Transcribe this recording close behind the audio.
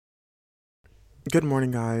Good morning,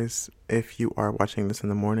 guys. If you are watching this in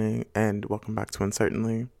the morning, and welcome back to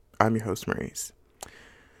Uncertainly, I'm your host, Maurice.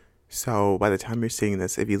 So, by the time you're seeing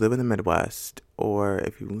this, if you live in the Midwest, or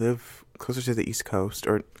if you live closer to the East Coast,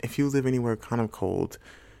 or if you live anywhere kind of cold,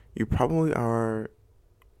 you probably are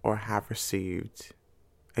or have received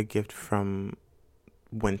a gift from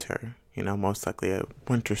winter. Most likely a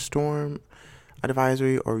winter storm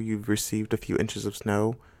advisory, or you've received a few inches of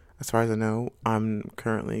snow. As far as I know, I'm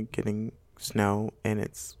currently getting snow and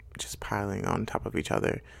it's just piling on top of each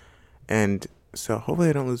other. And so hopefully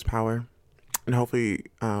I don't lose power, and hopefully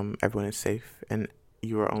everyone is safe and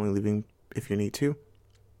you are only leaving if you need to.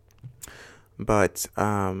 But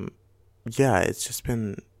yeah, it's just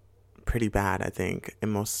been pretty bad, I think, in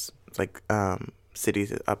most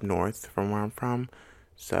cities up north from where I'm from.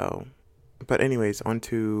 So, but anyways, on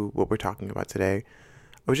to what we're talking about today.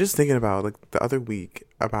 I was just thinking about the other week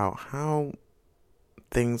about how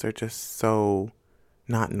things are just so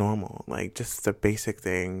not normal. Like just the basic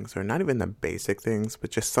things, or not even the basic things,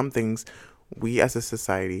 but just some things we as a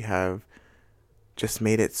society have just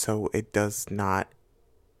made it so it does not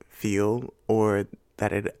feel, or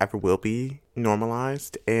that it ever will be,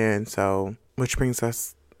 normalized. And so, which brings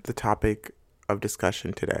us the topic of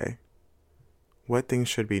discussion today. What things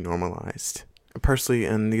should be normalized? Personally,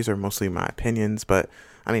 and these are mostly my opinions, but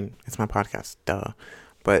I mean, it's my podcast, duh.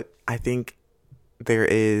 But I think there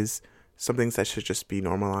is some things that should just be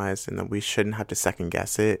normalized and that we shouldn't have to second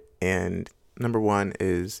guess it. And number one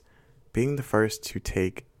is being the first to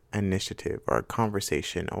take initiative or a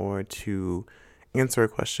conversation or to answer a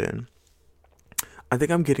question. I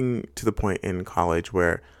think I'm getting to the point in college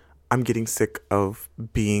where I'm getting sick of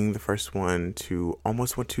being the first one to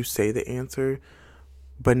almost want to say the answer,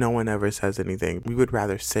 but no one ever says anything. We would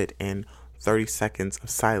rather sit in 30 seconds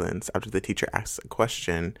of silence after the teacher asks a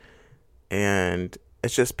question, and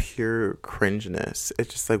it's just pure cringeness.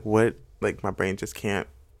 It's just my brain just can't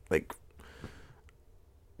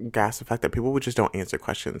gas the fact that people would just don't answer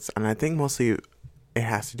questions. And I think mostly it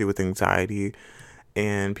has to do with anxiety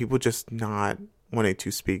and people just not wanting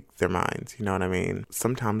to speak their minds. You know what I mean?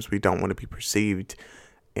 Sometimes we don't want to be perceived,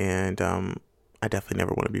 and I definitely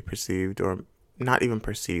never want to be perceived, or not even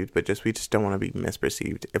perceived, but we just don't want to be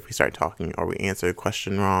misperceived if we start talking or we answer a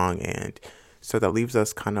question wrong. And so that leaves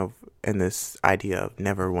us kind of in this idea of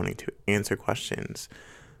never wanting to answer questions.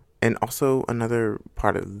 And also another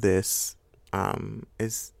part of this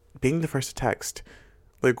is being the first to text.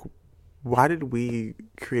 Like, why did we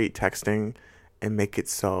create texting and make it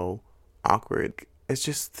so awkward? It's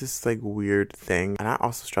just this weird thing. And I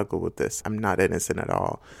also struggle with this. I'm not innocent at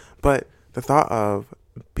all. But the thought of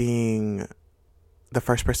being the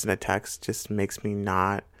first person to text just makes me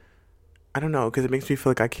not, I don't know, because it makes me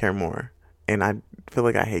feel like I care more. And I feel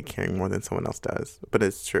like I hate caring more than someone else does. But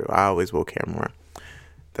it's true. I always will care more.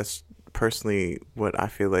 That's personally what I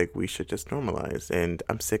feel like we should just normalize. And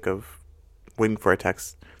I'm sick of waiting for a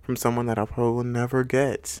text from someone that I'll probably never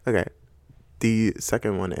get. Okay. The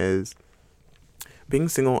second one is being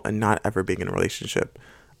single and not ever being in a relationship.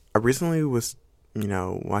 I recently was,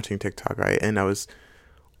 watching TikTok, right? And I was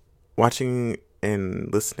watching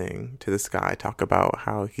and listening to this guy talk about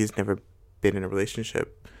how he's never been in a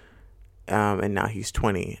relationship, and now he's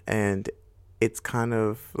 20, and it's kind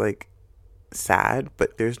of sad,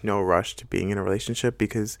 but there's no rush to being in a relationship,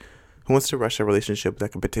 because who wants to rush a relationship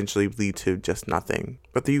that could potentially lead to just nothing?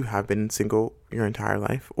 Whether you have been single your entire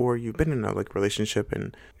life or you've been in a relationship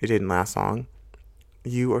and it didn't last long,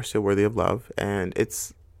 you are still worthy of love. And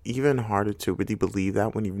it's even harder to really believe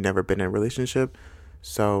that when you've never been in a relationship.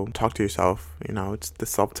 So talk to yourself. It's the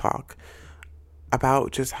self-talk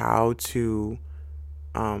about just how to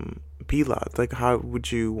be loved. Like, how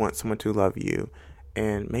would you want someone to love you?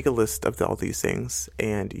 And make a list of all these things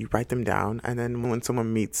and you write them down. And then when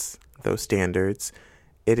someone meets those standards,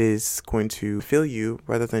 it is going to fill you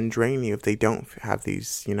rather than drain you if they don't have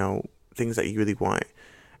these, things that you really want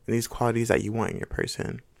and these qualities that you want in your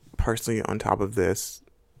person. Personally, on top of this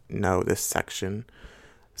section,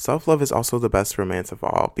 self-love is also the best romance of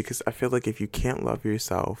all, because I feel like if you can't love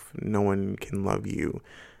yourself, no one can love you.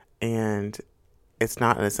 And it's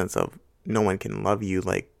not in a sense of no one can love you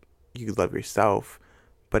like you love yourself,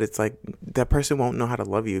 but it's like that person won't know how to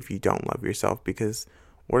love you if you don't love yourself, because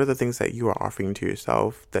what are the things that you are offering to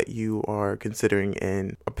yourself that you are considering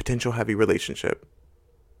in a potential heavy relationship?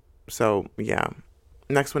 So yeah.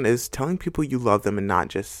 Next one is telling people you love them and not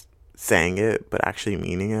just saying it, but actually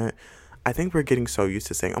meaning it. I think we're getting so used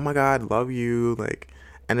to saying, oh my God, love you.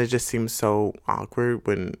 And it just seems so awkward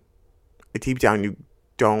when deep down you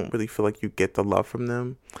don't really feel like you get the love from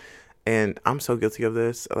them. And I'm so guilty of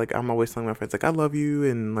this. Like, I'm always telling my friends, like, I love you.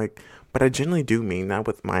 And, like, but I genuinely do mean that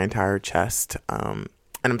with my entire chest. And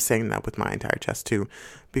I'm saying that with my entire chest, too.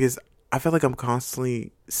 Because I feel like I'm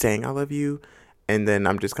constantly saying I love you. And then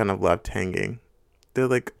I'm just kind of left hanging. They're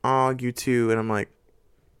like, oh, you too. And I'm like,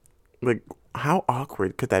 how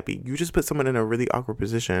awkward could that be? You just put someone in a really awkward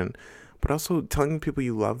position. But also, telling people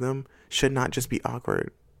you love them should not just be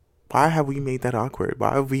awkward. Why have we made that awkward?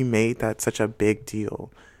 Why have we made that such a big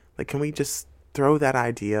deal? Like, can we just throw that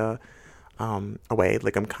idea away?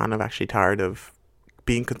 Like, I'm kind of actually tired of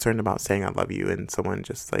being concerned about saying I love you and someone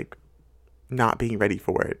just like not being ready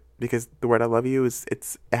for it. Because the word I love you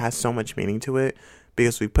it has so much meaning to it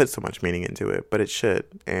because we put so much meaning into it, but it should.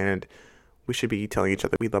 And we should be telling each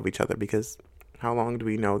other we love each other because how long do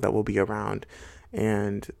we know that we'll be around?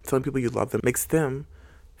 And telling people you love them makes them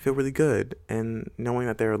feel really good. And knowing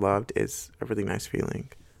that they're loved is a really nice feeling.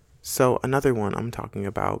 So another one I'm talking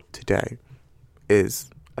about today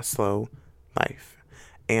is a slow life.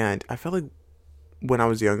 And I felt like when I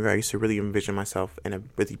was younger, I used to really envision myself in a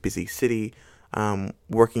really busy city,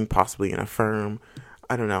 working possibly in a firm.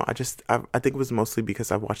 I don't know. I think it was mostly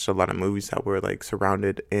because I've watched a lot of movies that were like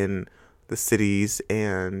surrounded in the cities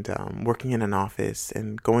and working in an office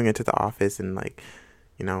and going into the office and like,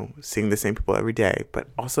 seeing the same people every day. But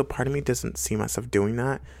also part of me doesn't see myself doing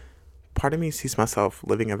that. Part of me sees myself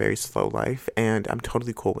living a very slow life, and I'm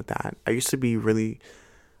totally cool with that. I used to be really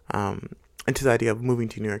into the idea of moving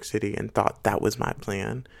to New York City and thought that was my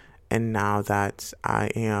plan. And now that I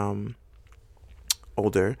am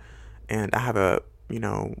older and I have a,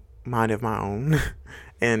 mind of my own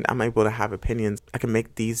and I'm able to have opinions, I can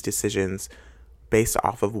make these decisions based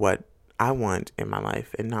off of what I want in my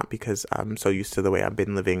life and not because I'm so used to the way I've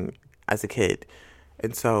been living as a kid.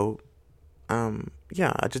 And so,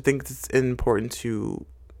 I just think it's important to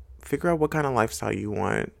figure out what kind of lifestyle you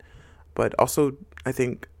want. But also, I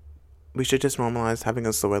think we should just normalize having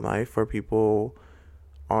a slower life where people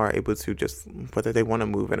are able to just, whether they want to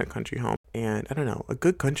move in a country home. And I don't know, a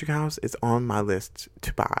good country house is on my list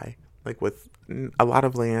to buy, like with a lot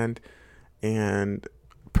of land and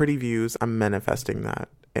pretty views. I'm manifesting that.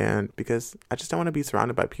 And because I just don't want to be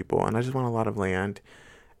surrounded by people and I just want a lot of land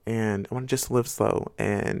and I want to just live slow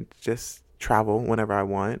and just travel whenever I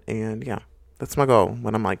want. And yeah, that's my goal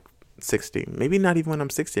when I'm like 60. Maybe not even when I'm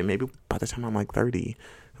 60. Maybe by the time I'm like 30.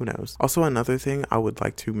 Who knows? Also, another thing I would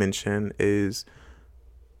like to mention is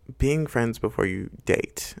being friends before you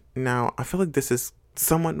date. Now, I feel like this is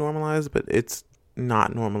somewhat normalized, but it's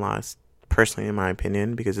not normalized personally, in my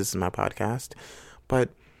opinion, because this is my podcast. But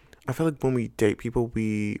I feel like when we date people,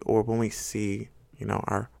 when we see,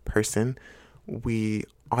 our person, we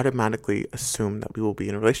automatically assume that we will be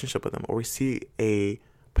in a relationship with them, or we see a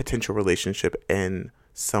potential relationship in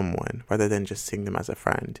someone rather than just seeing them as a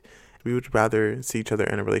friend. We would rather see each other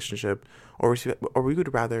in a relationship, or we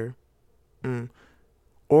would rather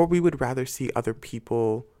see other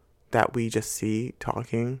people that we just see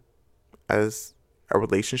talking as a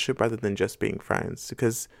relationship rather than just being friends,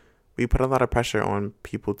 because we put a lot of pressure on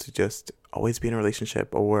people to just always be in a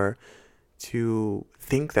relationship or to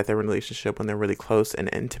think that they're in a relationship when they're really close and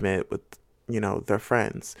intimate with, their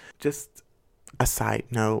friends. Just a side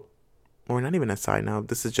note, or not even a side note,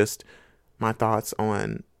 this is just my thoughts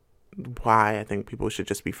on why I think people should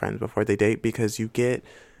just be friends before they date, because you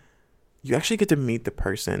actually get to meet the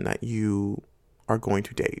person that you are going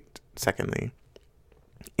to date, secondly.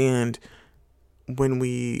 And when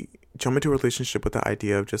we jump into a relationship with the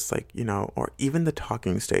idea of just like, or even the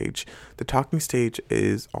talking stage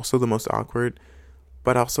is also the most awkward,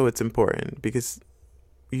 but also it's important because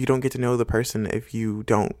you don't get to know the person if you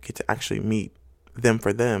don't get to actually meet them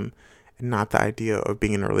for them and not the idea of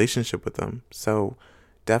being in a relationship with them. So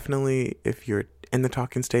definitely, if you're in the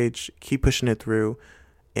talking stage, keep pushing it through.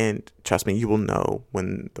 And trust me, you will know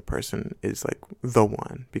when the person is like the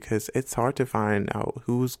one, because it's hard to find out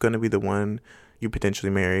who's going to be the one you potentially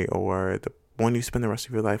marry or the one you spend the rest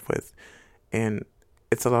of your life with. And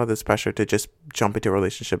it's a lot of this pressure to just jump into a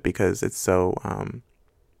relationship because it's so,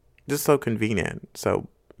 just so convenient. So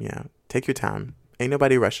yeah, take your time. Ain't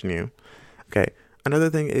nobody rushing you. Okay. Another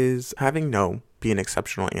thing is having no be an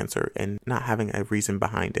exceptional answer and not having a reason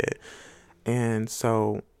behind it. And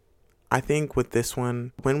so I think with this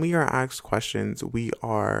one, when we are asked questions, we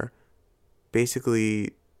are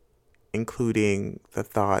basically including the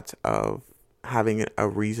thought of having a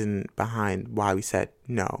reason behind why we said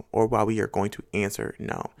no or why we are going to answer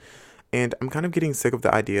no. And I'm kind of getting sick of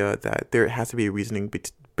the idea that there has to be a reasoning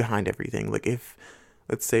behind everything. Like if,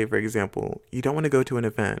 let's say, for example, you don't want to go to an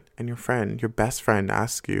event and your best friend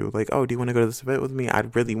asks you like, oh, do you want to go to this event with me?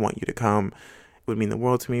 I'd really want you to come. would mean the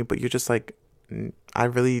world to me, but you're just like, I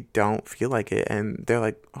really don't feel like it. And they're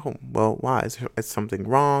like, oh, well, why? Is something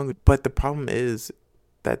wrong? But the problem is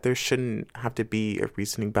that there shouldn't have to be a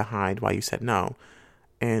reasoning behind why you said no.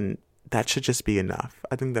 And that should just be enough.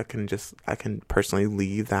 I think I can personally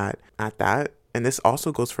leave that at that. And this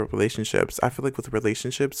also goes for relationships. I feel like with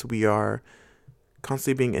relationships, we are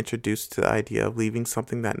constantly being introduced to the idea of leaving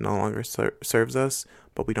something that no longer serves us,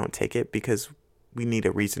 but we don't take it because we need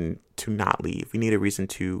a reason to not leave. We need a reason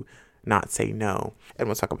to not say no. And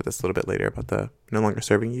we'll talk about this a little bit later about the no longer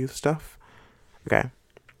serving you stuff. Okay.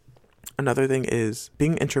 Another thing is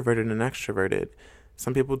being introverted and extroverted.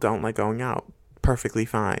 Some people don't like going out. Perfectly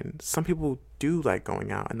fine. Some people do like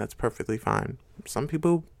going out, and that's perfectly fine. Some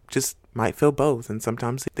people just might feel both, and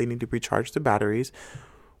sometimes they need to recharge their batteries.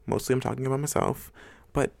 Mostly I'm talking about myself.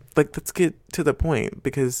 But like, let's get to the point,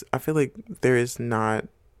 because I feel like there's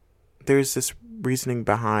this reasoning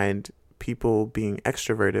behind people being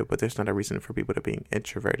extroverted, but there's not a reason for people to being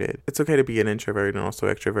introverted. It's okay to be an introvert and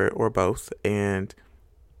also extrovert, or both, and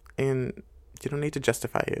you don't need to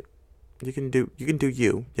justify it. You can do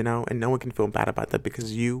you, and no one can feel bad about that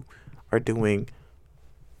because you are doing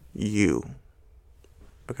you.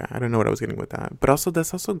 Okay, I don't know what I was getting with that. But also,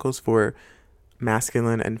 this also goes for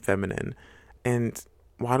masculine and feminine. And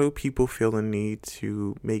why do people feel the need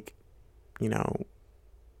to make,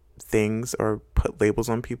 things or put labels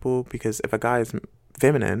on people? Because if a guy is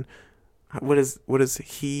feminine, what does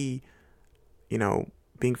he,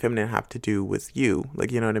 being feminine have to do with you?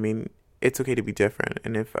 Like, you know what I mean? It's okay to be different.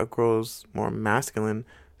 And if a girl's more masculine,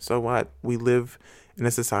 so what? We live in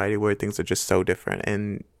a society where things are just so different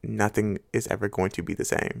and nothing is ever going to be the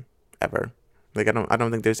same, ever. Like, I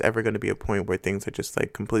don't think there's ever going to be a point where things are just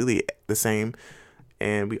like completely the same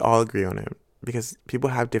and we all agree on it, because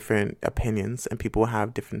people have different opinions and people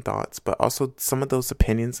have different thoughts, but also some of those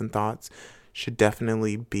opinions and thoughts should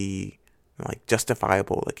definitely be like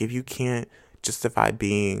justifiable. Like, if you can't justify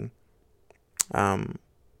being,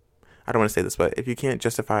 I don't want to say this, but if you can't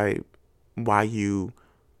justify why you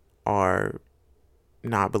are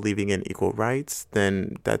not believing in equal rights,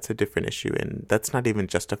 then that's a different issue, and that's not even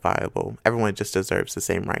justifiable. Everyone just deserves the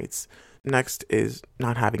same rights. Next is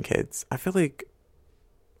not having kids. I feel like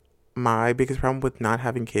my biggest problem with not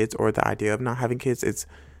having kids, or the idea of not having kids, is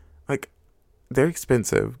like, they're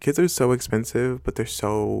expensive. Kids are so expensive, but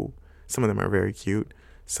some of them are very cute.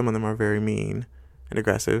 Some of them are very mean and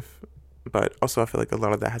aggressive. But also I feel like a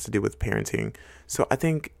lot of that has to do with parenting. So I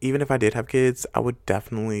think even if I did have kids, I would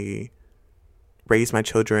definitely raise my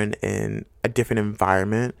children in a different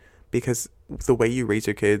environment, because the way you raise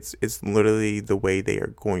your kids is literally the way they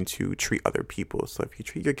are going to treat other people. So if you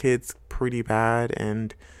treat your kids pretty bad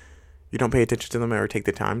and you don't pay attention to them or take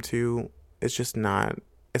the time to, it's not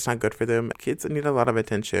good for them. Kids need a lot of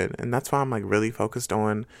attention, and that's why I'm like really focused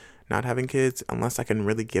on not having kids unless I can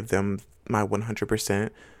really give them my 100%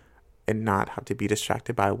 and not have to be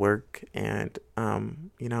distracted by work. And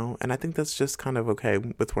and I think that's just kind of okay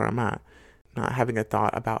with where I'm at, not having a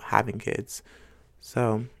thought about having kids.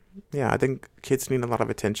 So yeah, I think kids need a lot of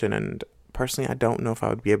attention, and personally I don't know if I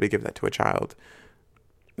would be able to give that to a child.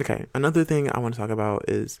 Okay, another thing I want to talk about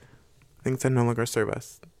is things that no longer serve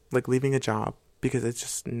us, like leaving a job because it's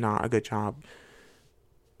just not a good job.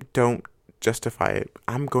 Don't justify it.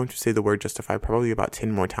 I'm going to say the word justify probably about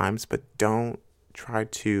 10 more times, but don't try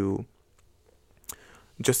to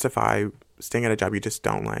justify staying at a job you just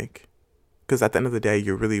don't like, because at the end of the day,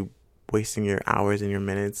 you're really wasting your hours and your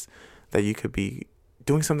minutes that you could be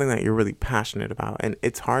doing something that you're really passionate about. And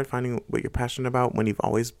it's hard finding what you're passionate about when you've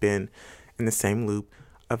always been in the same loop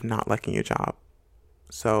of not liking your job.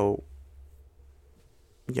 So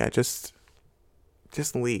yeah, just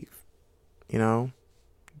leave,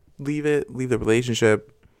 leave the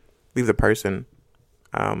relationship, leave the person,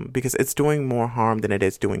 because it's doing more harm than it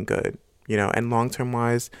is doing good, and long-term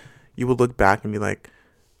wise, you will look back and be like,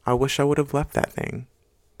 I wish I would have left that thing.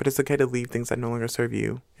 But it's okay to leave things that no longer serve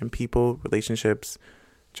you, and people, relationships,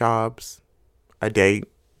 jobs, a date,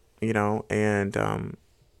 and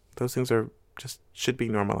those things are just should be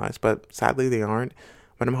normalized, but sadly they aren't.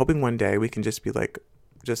 But I'm hoping one day we can just be like,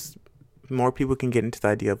 just more people can get into the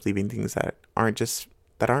idea of leaving things that aren't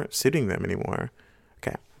suiting them anymore.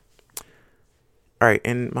 Okay. All right,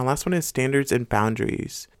 and my last one is standards and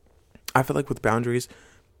boundaries. I feel like with boundaries,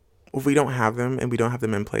 if we don't have them and we don't have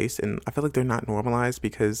them in place, and I feel like they're not normalized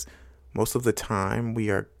because most of the time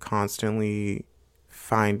we are constantly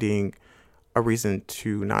finding a reason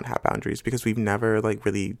to not have boundaries because we've never like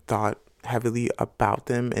really thought heavily about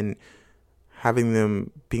them and having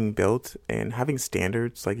them being built and having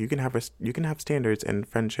standards. Like you can have standards and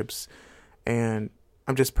friendships, and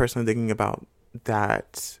I'm just personally thinking about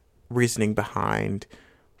that reasoning behind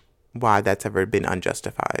why that's ever been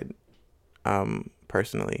unjustified.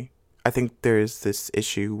 Personally, I think there's this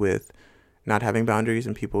issue with not having boundaries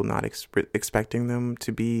and people not expecting them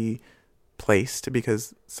to be placed,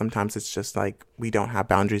 because sometimes it's just like we don't have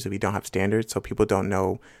boundaries and we don't have standards, so people don't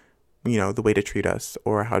know, the way to treat us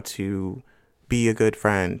or how to be a good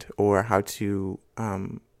friend or how to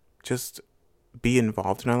just be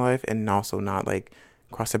involved in our life, and also not like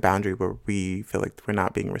cross a boundary where we feel like we're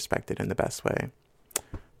not being respected in the best way.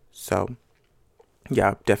 So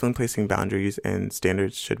yeah, definitely placing boundaries and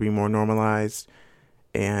standards should be more normalized.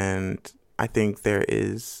 And I think there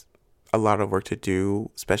is a lot of work to do,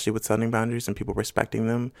 especially with setting boundaries and people respecting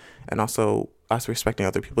them, and also us respecting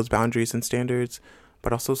other people's boundaries and standards.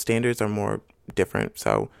 But also standards are more different.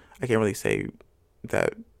 So I can't really say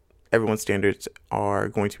that everyone's standards are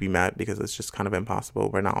going to be met, because it's just kind of impossible.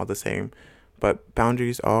 We're not all the same. But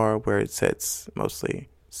boundaries are where it sits mostly.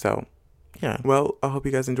 So yeah. Well, I hope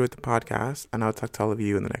you guys enjoyed the podcast, and I'll talk to all of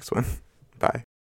you in the next one. Bye.